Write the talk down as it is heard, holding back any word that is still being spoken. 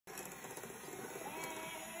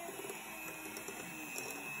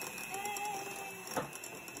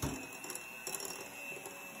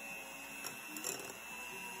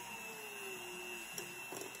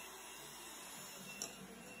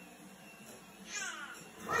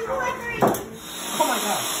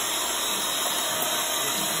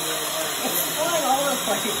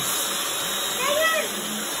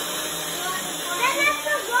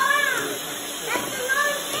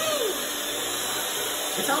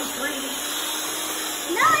No,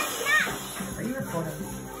 it's not. Are you recording?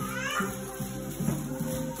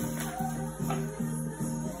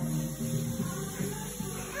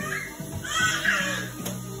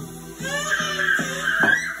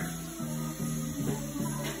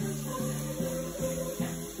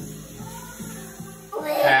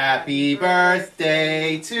 Happy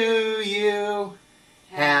birthday to you.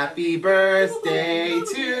 Happy birthday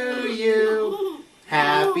to you.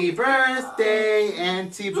 Happy birthday,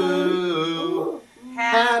 Auntie Boo.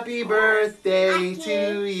 Happy birthday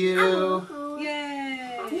to you.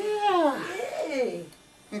 Yay! Yeah. Yay!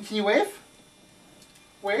 And can you wave?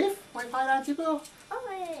 Wave? Wave hi to Auntie Boo. Oh,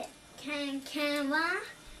 wait. Can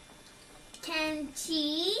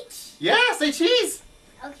cheese? Yeah, say cheese.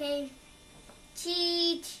 Okay.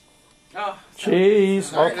 Cheese. Oh,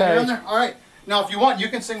 Cheese. All right, Okay. down there. All right. Now, if you want, you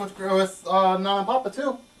can sing with Nana and Papa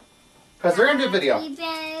too, because they're gonna do a video. Happy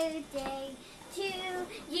birthday to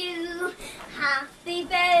you. Happy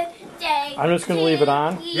birthday. I'm just gonna leave it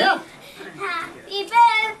on. to you. Yeah. Happy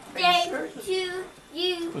birthday to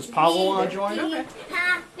you. Does Pablo want to join? Okay.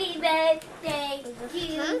 Happy birthday to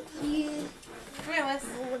you. come here, Liz.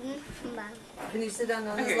 Can you sit down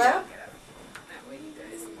on his Okay. lap?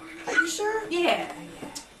 Are you sure? Yeah.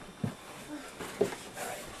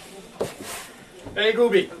 Hey,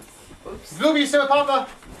 Gooby. Gooby, sit with Papa.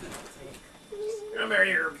 Come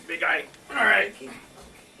here, big guy. All right.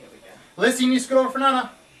 Lizzie, you need to scoot over for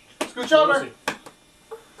Nana. Scooch over.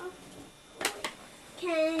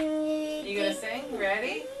 Can You gonna sing?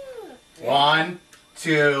 Ready? 1,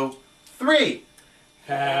 2, 3.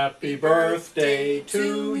 Happy birthday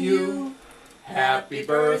to you. Happy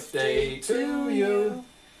birthday to you.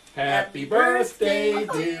 Happy birthday,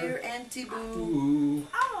 dear Auntie Boo. Boo.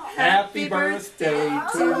 Happy birthday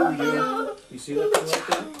to you. You see that thing right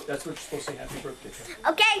there? That's what you're supposed to say. Happy birthday to.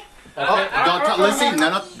 Okay. Oh, don't touch, Lizzie.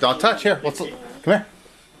 No, don't touch. Here, come here.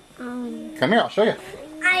 Come here, I'll show you.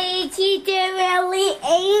 I see they're really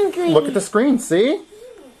angry. Look at the screen, see?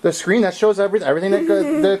 The screen that shows everything that,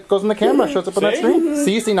 that goes in the camera shows up on that See?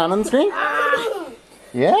 screen. See Nana on the screen?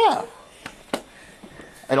 Yeah.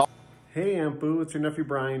 Hey Aunt Boo, it's your nephew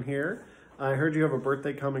Brian here. I heard you have a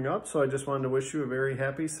birthday coming up, so I just wanted to wish you a very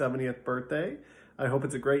happy 70th birthday. I hope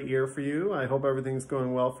it's a great year for you. I hope everything's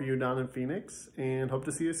going well for you down in Phoenix, and hope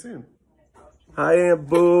to see you soon. Hi Aunt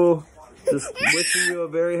Boo. Just wishing you a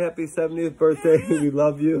very happy 70th birthday. We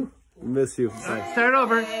love you. We miss you. Bye. Start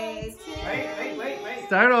over. Wait.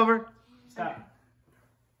 Start over. Stop.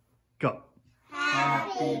 Go.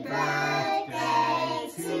 Happy birthday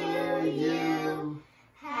to you.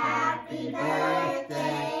 Happy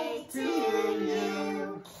birthday to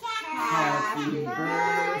you. Happy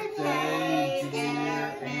birthday,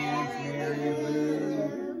 dear Aunt Mary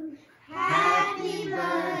Lou. Happy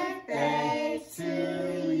birthday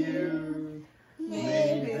to you.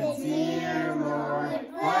 May the dear Lord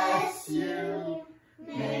bless you.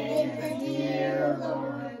 May the dear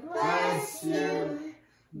Lord bless you.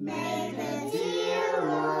 May the dear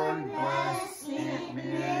Lord bless Aunt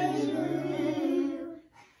Mary Lou.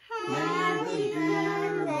 May the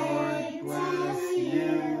dear Lord bless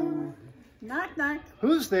you. Knock, knock.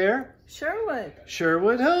 Who's there? Sherwood.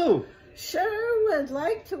 Sherwood who? Sherwood would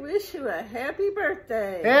like to wish you a happy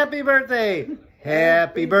birthday. Happy birthday.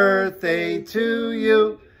 Happy birthday to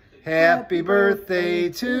you. Happy birthday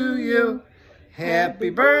to you. Happy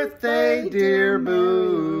birthday, dear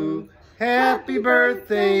Boo. Happy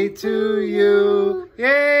birthday to you.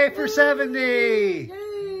 Yay for 70.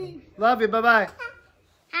 Yay. Love you. Bye-bye.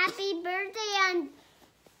 Happy birthday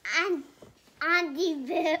Auntie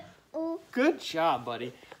Bill. Good job,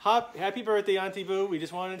 buddy. Happy birthday, Auntie Boo. We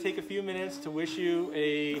just wanted to take a few minutes to wish you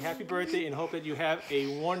a happy birthday and hope that you have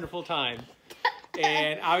a wonderful time.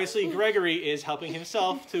 And obviously, Gregory is helping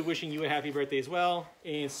himself to wishing you a happy birthday as well.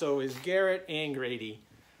 And so is Garrett and Grady.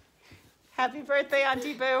 Happy birthday,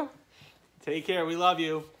 Auntie Boo. Take care. We love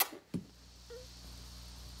you.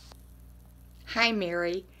 Hi,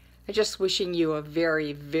 Mary. I'm just wishing you a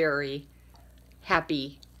very, very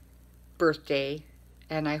happy birthday.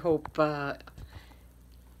 And I hope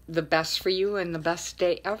the best for you and the best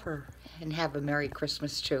day ever. And have a Merry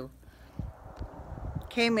Christmas, too.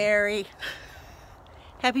 Okay, Mary.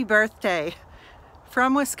 Happy birthday.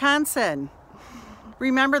 From Wisconsin.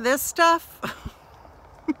 Remember this stuff?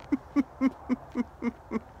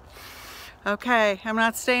 Okay, I'm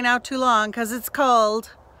not staying out too long because it's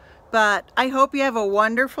cold. But I hope you have a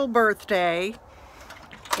wonderful birthday.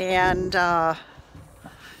 And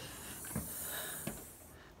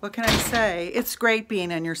what can I say? It's great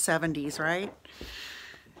being in your 70s, right?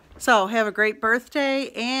 So have a great birthday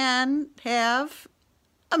and have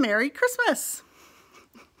a Merry Christmas.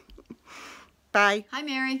 Bye. Hi,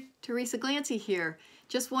 Mary. Teresa Glancy here.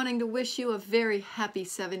 Just wanting to wish you a very happy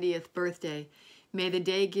 70th birthday. May the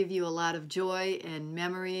day give you a lot of joy and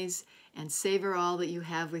memories and savor all that you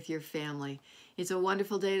have with your family. It's a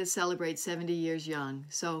wonderful day to celebrate 70 years young,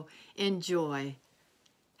 so enjoy.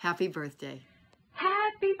 Happy birthday.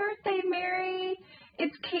 Happy birthday, Mary.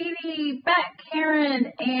 It's Katie, Beck,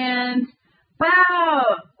 Karen, and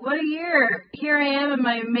wow, what a year. Here I am in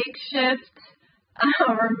my makeshift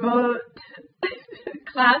remote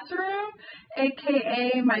classroom,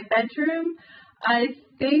 aka my bedroom. I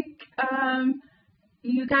think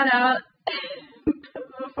you got out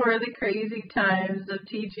before the crazy times of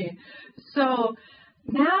teaching. So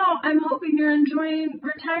now I'm hoping you're enjoying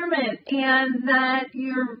retirement and that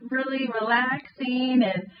you're really relaxing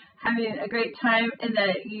and having a great time, and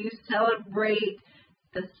that you celebrate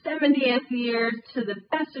the 70th year to the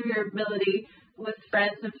best of your ability with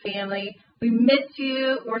friends and family. We miss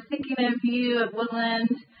you. We're thinking of you at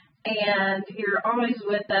Woodland, and you're always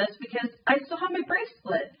with us because I still have my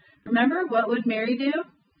bracelet. Remember, what would Mary do?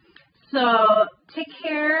 So take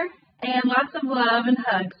care and lots of love and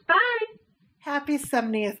hugs. Bye. Happy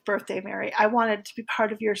 70th birthday, Mary. I wanted to be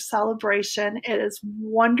part of your celebration. It is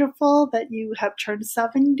wonderful that you have turned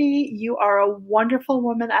 70. You are a wonderful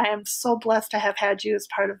woman. I am so blessed to have had you as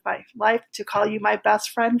part of my life, to call you my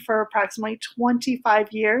best friend for approximately 25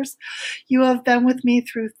 years. You have been with me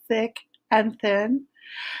through thick and thin.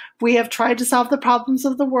 We have tried to solve the problems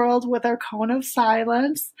of the world with our cone of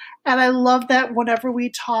silence. And I love that whenever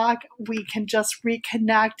we talk, we can just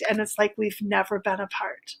reconnect, and it's like we've never been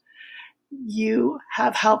apart. You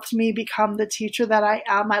have helped me become the teacher that I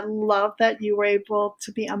am. I love that you were able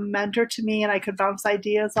to be a mentor to me and I could bounce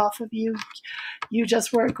ideas off of you. You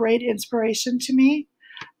just were a great inspiration to me,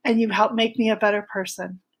 and you helped make me a better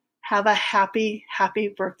person. Have a happy, happy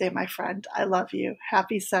birthday, my friend. I love you.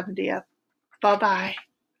 Happy 70th. Bye-bye.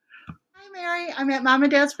 Hi, Mary. I'm at Mom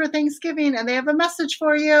and Dad's for Thanksgiving, and they have a message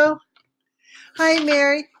for you. Hi,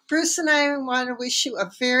 Mary. Bruce and I want to wish you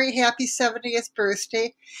a very happy 70th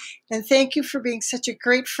birthday, and thank you for being such a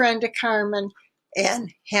great friend to Carmen,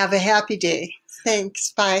 and have a happy day.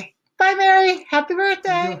 Thanks. Bye. Bye, Mary. Happy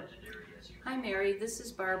birthday. Hi, Mary. This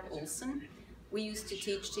is Barb Olson. We used to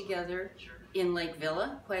teach together in Lake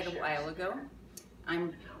Villa quite a while ago. I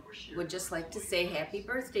would just like to say happy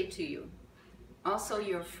birthday to you. Also,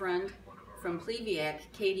 your friend from Pleviac,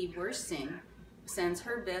 Katie Worsing, sends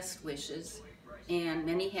her best wishes and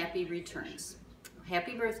many happy returns.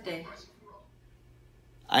 Happy birthday.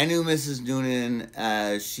 I knew Mrs. Noonan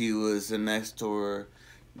as she was a next door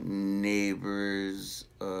neighbor's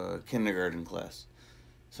kindergarten class.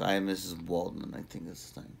 So I had Mrs. Waldman, I think that's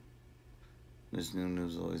the time. Miss Noonan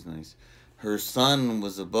was always nice. Her son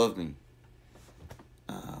was above me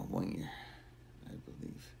 1 year, I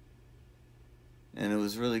believe. And it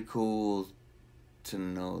was really cool to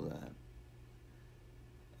know that.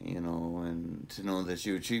 You know, and to know that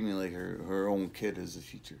she would treat me like her own kid as a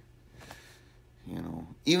teacher. You know,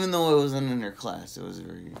 even though I wasn't in her class, it was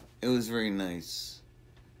very nice.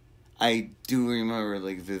 I do remember,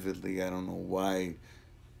 like, vividly, I don't know why,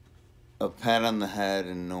 a pat on the head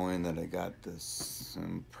and knowing that I got this,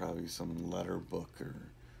 and probably some letter book or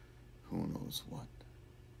who knows what.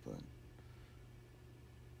 But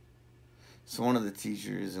so one of the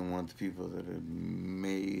teachers and one of the people that have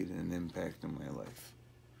made an impact in my life.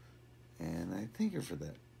 And I thank her for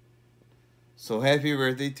that. So happy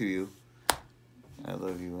birthday to you. I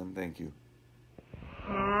love you and thank you.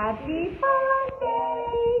 Happy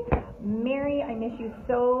birthday! Mary, I miss you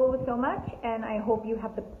so, so much, and I hope you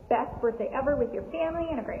have the best birthday ever with your family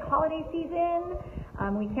and a great holiday season.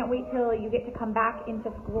 We can't wait till you get to come back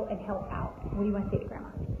into school and help out. What do you want to say to Grandma?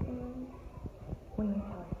 What do you want to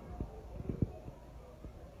tell her?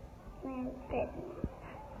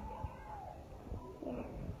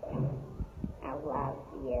 I love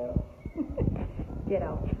you. Ditto.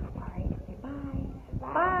 All right, say bye.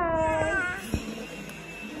 Bye.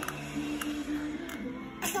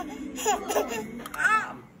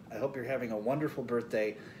 I hope you're having a wonderful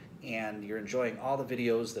birthday and you're enjoying all the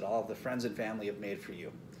videos that all of the friends and family have made for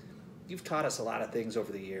you. You've taught us a lot of things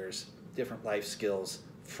over the years, different life skills,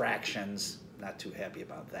 fractions, not too happy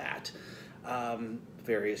about that,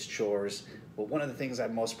 various chores. But one of the things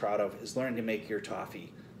I'm most proud of is learning to make your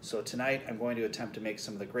toffee. So tonight I'm going to attempt to make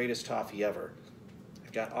some of the greatest toffee ever.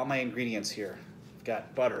 I've got all my ingredients here. I've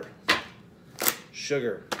got butter,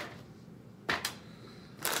 sugar,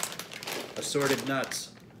 assorted nuts,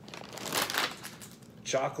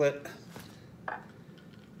 chocolate,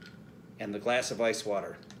 and the glass of ice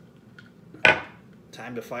water.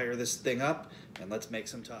 Time to fire this thing up and let's make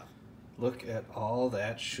some toffee. Look at all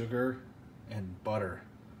that sugar and butter.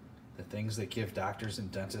 The things that give doctors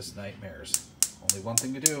and dentists nightmares. Only one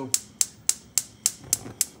thing to do.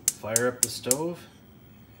 Fire up the stove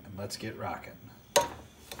and let's get rocking.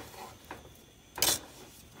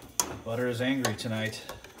 Butter is angry tonight.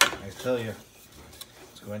 I tell you,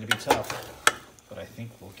 it's going to be tough, but I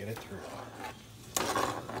think we'll get it through.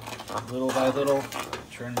 Little by little,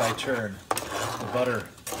 turn by turn, the butter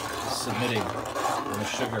is submitting and the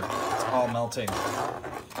sugar, it's all melting.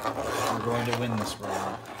 We're going to win this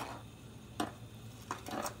round.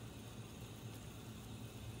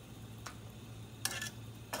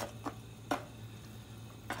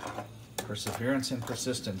 Perseverance and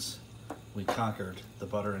persistence, we conquered the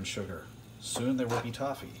butter and sugar. Soon there will be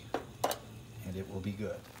toffee, and it will be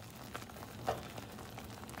good.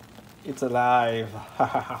 It's alive.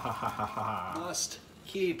 Must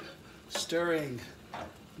keep stirring.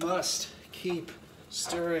 Must keep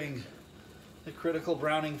stirring. The critical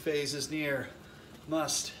browning phase is near.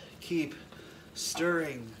 Must keep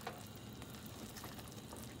stirring.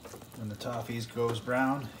 When the toffee goes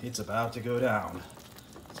brown, it's about to go down.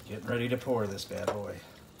 It's getting ready to pour this bad boy.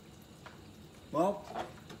 Well,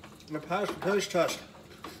 I passed the taste test.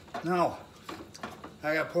 Now,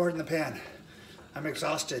 I got poured in the pan. I'm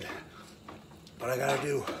exhausted, but I gotta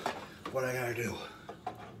do what I gotta do.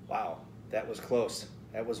 Wow, that was close.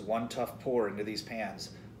 That was one tough pour into these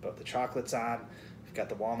pans. But the chocolate's on, we've got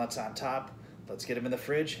the walnuts on top. Let's get them in the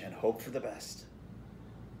fridge and hope for the best.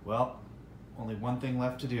 Well, only one thing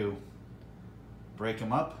left to do. Break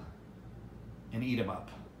them up and eat them up.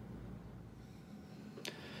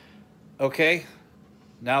 Okay,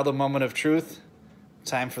 now the moment of truth.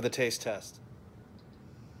 Time for the taste test.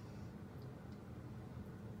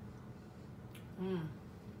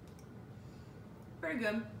 Very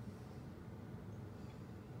good.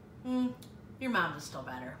 Your mom is still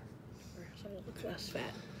better. It's less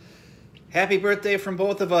fat. Happy birthday from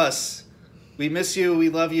both of us. We miss you, we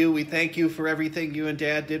love you, we thank you for everything you and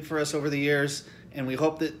Dad did for us over the years, and we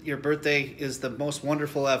hope that your birthday is the most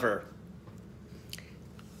wonderful ever.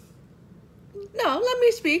 No, let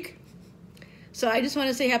me speak. So I just want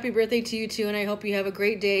to say happy birthday to you too, and I hope you have a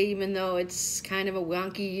great day, even though it's kind of a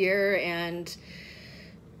wonky year, and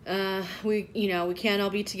we can't all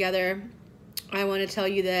be together. I want to tell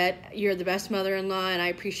you that you're the best mother-in-law, and I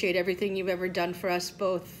appreciate everything you've ever done for us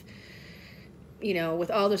both, with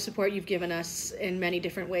all the support you've given us in many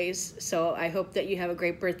different ways. So I hope that you have a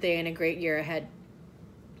great birthday and a great year ahead.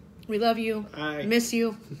 We love you. Hi. Miss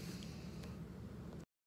you.